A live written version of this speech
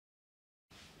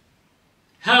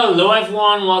Hello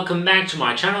everyone, welcome back to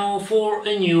my channel for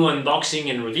a new unboxing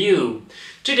and review.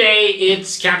 Today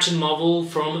it's Captain Marvel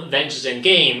from Avengers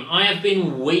Endgame. I have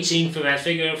been waiting for that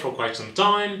figure for quite some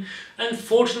time.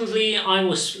 Unfortunately, I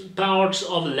was part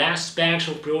of the last batch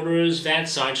of pre-orders that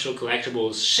Sideshow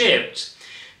Collectibles shipped.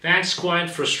 That's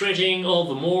quite frustrating, all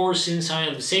the more since I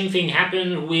had the same thing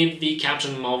happen with the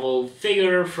Captain Marvel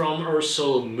figure from her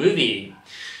solo movie.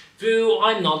 Though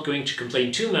I'm not going to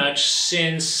complain too much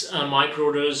since my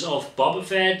pre-orders of Boba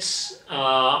Fett,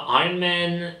 Iron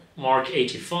Man, Mark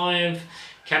 85,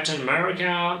 Captain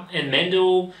America and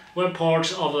Mando were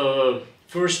part of a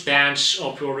first batch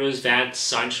of pre-orders that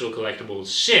Sideshow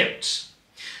Collectibles shipped.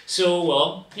 So,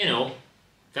 well, you know,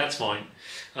 that's fine.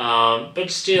 But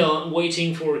still,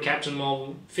 waiting for a Captain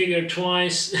Marvel figure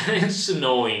twice is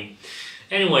annoying.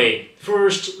 Anyway,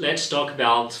 first let's talk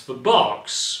about the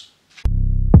box.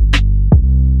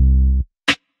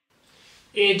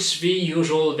 It's the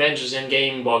usual Avengers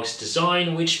Endgame box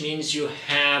design, which means you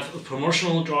have a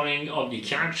promotional drawing of the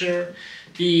character,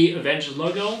 the Avengers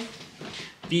logo,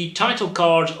 the title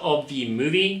card of the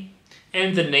movie,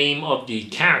 and the name of the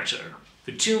character.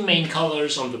 The two main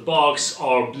colors on the box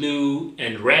are blue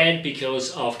and red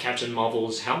because of Captain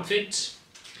Marvel's outfit.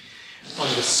 On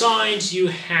the sides you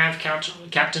have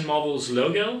Captain Marvel's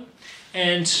logo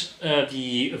and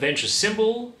the Avengers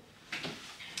symbol.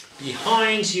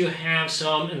 Behind you have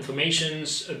some information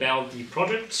about the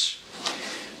product.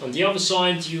 On the other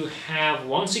side you have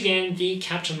once again the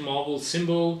Captain Marvel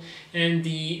symbol and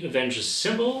the Avengers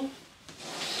symbol.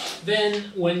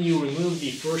 Then when you remove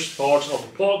the first part of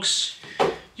the box,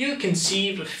 you can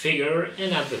see the figure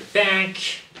and at the back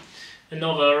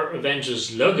another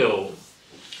Avengers logo.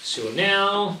 So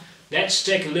now let's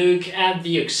take a look at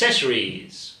the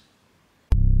accessories.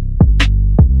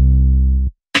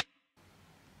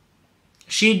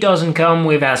 She doesn't come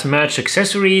with as much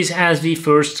accessories as the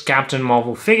first Captain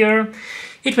Marvel figure.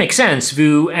 It makes sense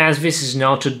though, as this is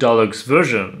not a deluxe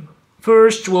version.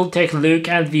 First we'll take a look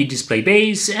at the display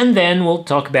base and then we'll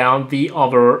talk about the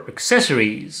other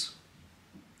accessories.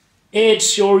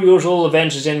 It's your usual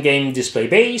Avengers Endgame display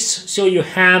base, so you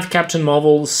have Captain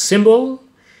Marvel's symbol,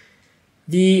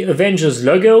 the Avengers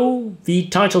logo, the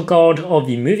title card of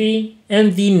the movie,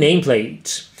 and the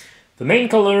nameplate. The main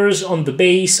colors on the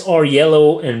base are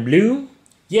yellow and blue.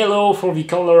 Yellow for the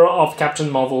color of Captain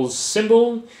Marvel's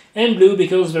symbol, and blue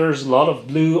because there's a lot of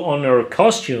blue on her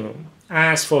costume.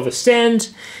 As for the stand,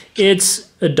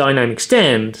 it's a dynamic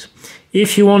stand.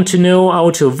 If you want to know how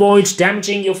to avoid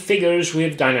damaging your figures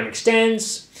with dynamic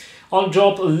stands, I'll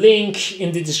drop a link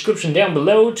in the description down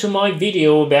below to my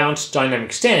video about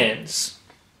dynamic stands.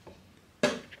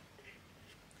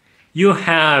 You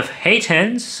have 8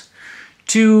 hands,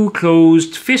 2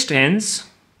 closed fist hands,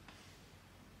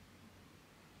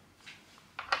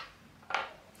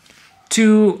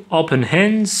 2 open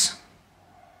hands,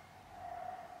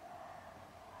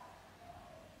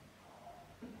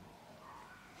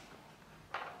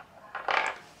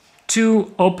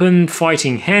 two open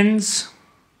fighting hands,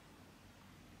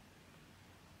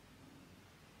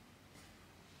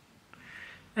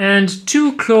 and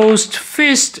 2 closed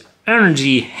fist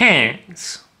energy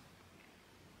hands.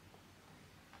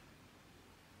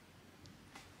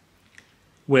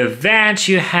 With that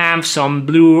you have some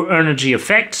blue energy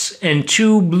effects and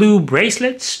 2 blue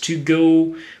bracelets to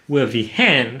go with the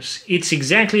hands. It's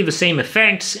exactly the same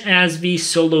effects as the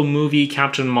solo movie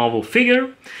Captain Marvel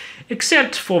figure,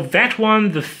 except for that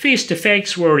one the fist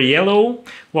effects were yellow,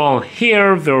 while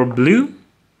here they're blue.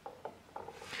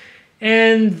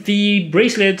 And the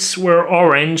bracelets were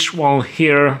orange, while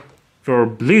here they're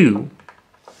blue.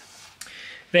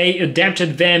 They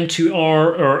adapted them to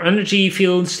our energy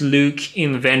fields look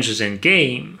in Avengers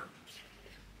Endgame.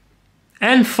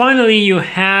 And finally you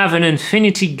have an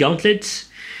Infinity Gauntlet.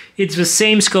 It's the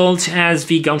same sculpt as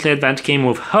the gauntlet that came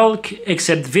with Hulk,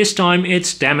 except this time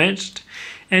it's damaged,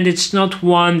 and it's not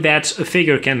one that a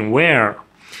figure can wear.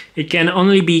 It can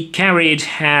only be carried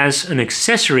as an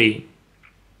accessory.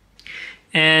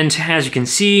 And as you can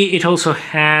see, it also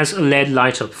has a LED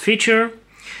light-up feature.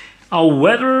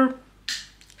 However,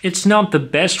 it's not the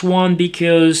best one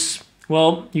because,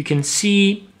 well, you can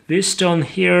see this stone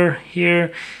here,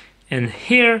 here, and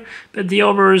here, but the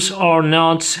others are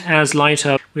not as light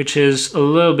up, which is a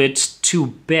little bit too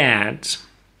bad.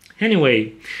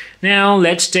 Anyway, now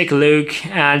let's take a look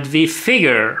at the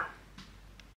figure.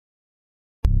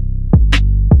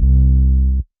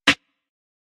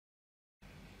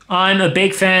 I'm a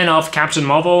big fan of Captain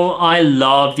Marvel. I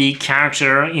love the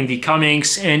character in the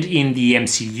comics and in the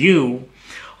MCU.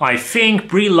 I think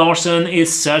Brie Larson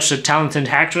is such a talented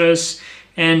actress,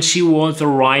 and she was the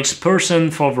right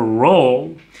person for the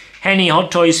role. Any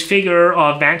Hot Toys figure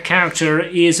of that character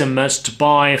is a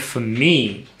must-buy for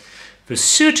me. The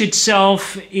suit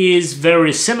itself is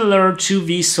very similar to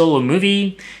the Solo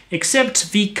movie,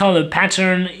 except the color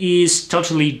pattern is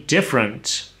totally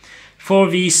different. For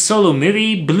the Solo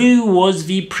movie, blue was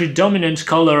the predominant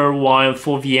color, while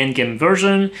for the Endgame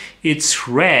version, it's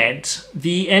red.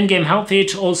 The Endgame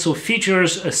outfit also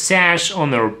features a sash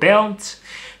on her belt.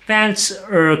 That's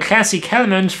a classic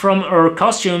element from her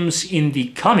costumes in the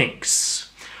comics.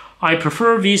 I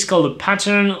prefer this color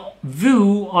pattern,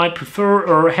 though I prefer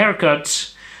her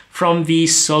haircut from the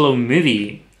Solo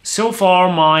movie. So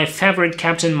far, my favorite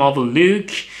Captain Marvel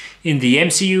look in the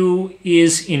MCU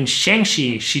is in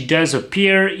Shang-Chi. She does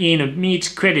appear in a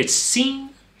mid-credits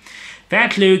scene.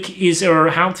 That look is her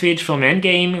outfit from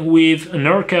Endgame with an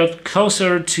haircut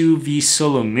closer to the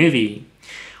Solo movie.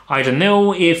 I don't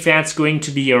know if that's going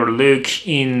to be her look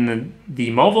in the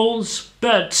Marvels,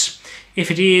 but if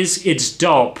it is, it's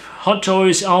dope. Hot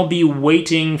Toys, I'll be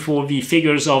waiting for the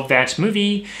figures of that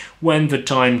movie when the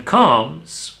time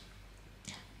comes.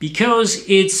 Because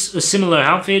it's a similar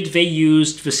outfit, they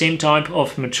used the same type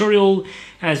of material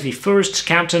as the first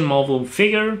Captain Marvel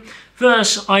figure,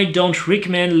 thus I don't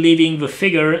recommend leaving the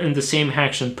figure in the same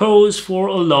action pose for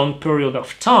a long period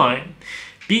of time.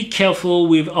 Be careful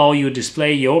with how you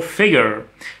display your figure.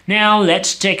 Now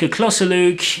let's take a closer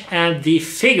look at the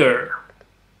figure.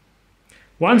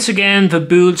 Once again, the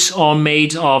boots are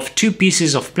made of two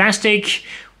pieces of plastic,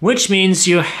 which means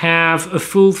you have a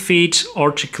full feet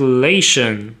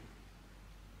articulation.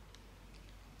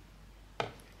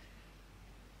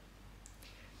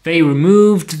 They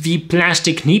removed the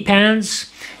plastic knee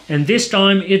pads, and this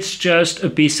time it's just a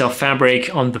piece of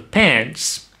fabric on the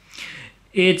pants.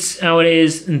 It's how it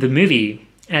is in the movie.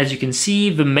 As you can see,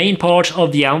 the main part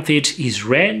of the outfit is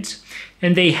red,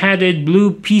 and they added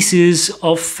blue pieces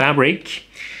of fabric,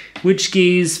 which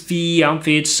gives the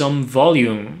outfit some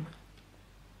volume.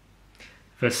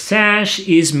 The sash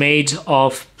is made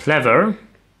of pleather.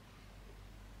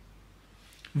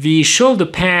 The shoulder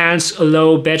pads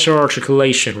allow better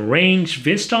articulation range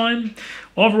this time.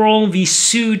 Overall, the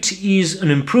suit is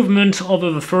an improvement over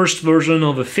the first version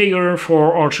of the figure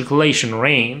for articulation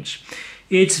range.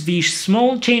 It's the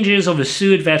small changes of the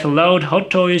suit that allowed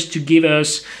Hot Toys to give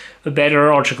us a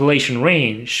better articulation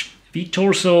range. The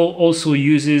torso also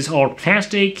uses hard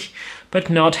plastic, but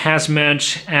not as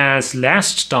much as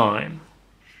last time.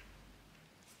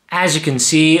 As you can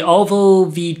see, although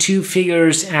the two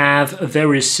figures have a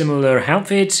very similar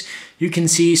outfit, you can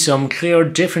see some clear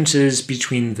differences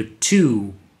between the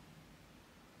two.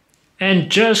 And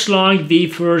just like the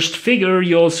first figure,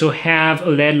 you also have a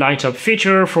LED light-up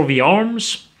feature for the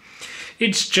arms.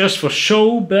 It's just for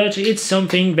show, but it's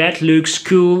something that looks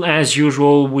cool as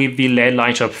usual with the LED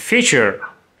light-up feature.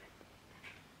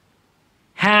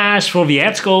 As for the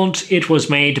Headsculpt, it was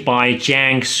made by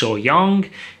Jang So-young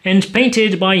and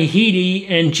painted by Heidi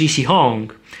and GC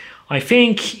Hong. I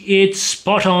think it's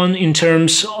spot on in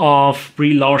terms of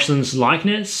Brie Larson's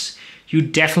likeness. You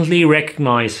definitely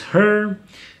recognize her.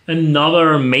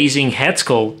 Another amazing head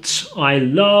sculpt. I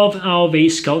love how they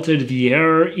sculpted the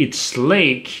hair, it's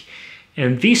slick.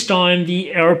 And this time the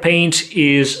hair paint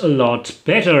is a lot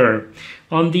better.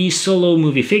 On the Solo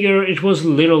movie figure it was a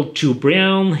little too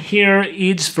brown, here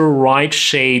it's the right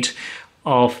shade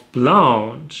of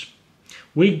blonde.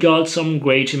 We got some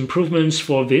great improvements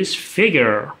for this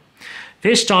figure.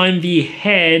 This time the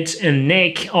head and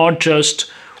neck are just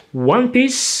one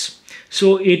piece,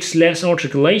 so it's less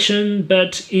articulation,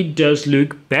 but it does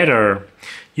look better.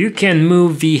 You can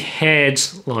move the head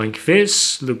like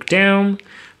this, look down,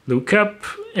 look up,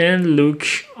 and look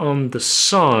on the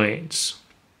sides.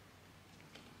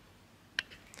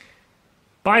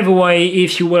 By the way,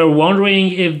 if you were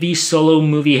wondering if the Solo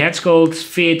movie head sculpt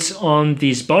fits on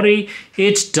this body,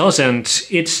 it doesn't.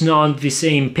 It's not the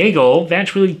same peggle.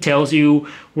 That really tells you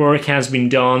work has been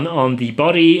done on the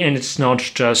body and it's not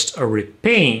just a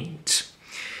repaint.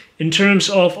 In terms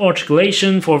of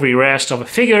articulation for the rest of the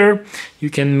figure, you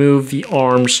can move the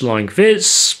arms like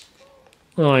this,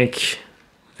 like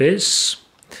this,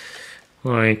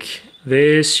 like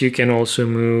this. You can also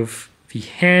move the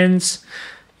hands.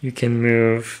 You can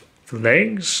move the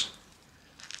legs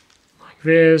like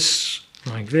this,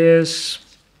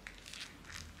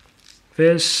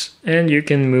 and you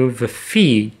can move the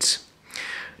feet.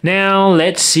 Now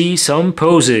let's see some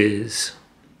poses.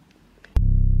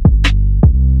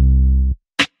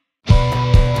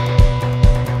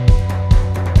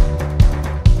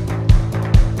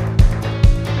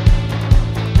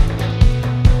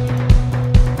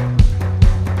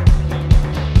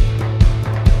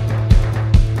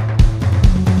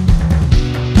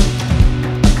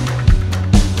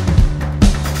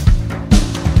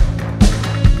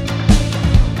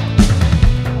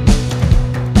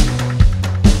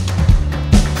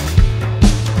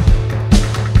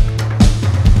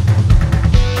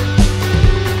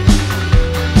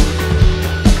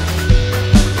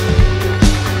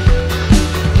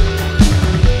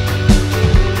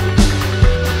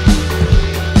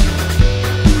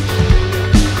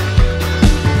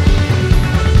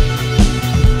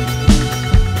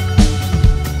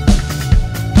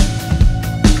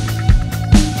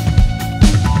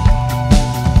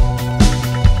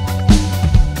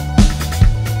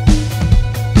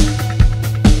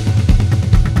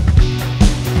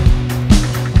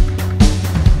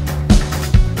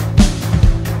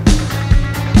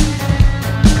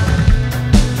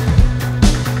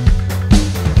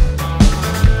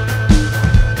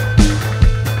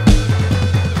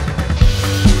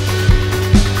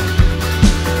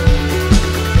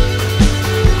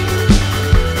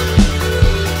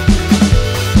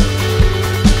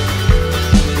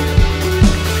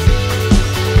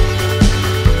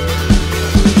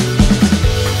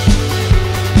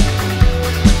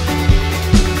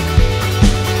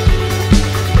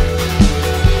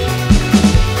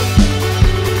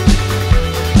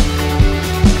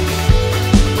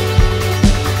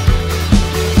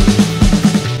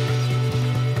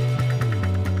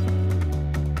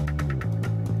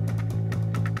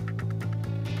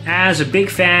 As a big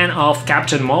fan of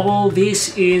Captain Marvel,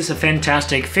 this is a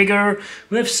fantastic figure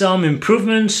with some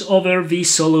improvements over the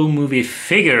solo movie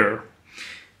figure.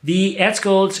 The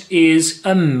Headsculpt is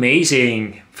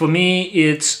amazing. For me,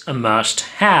 it's a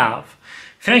must-have.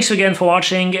 Thanks again for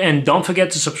watching and don't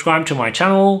forget to subscribe to my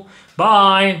channel.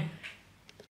 Bye!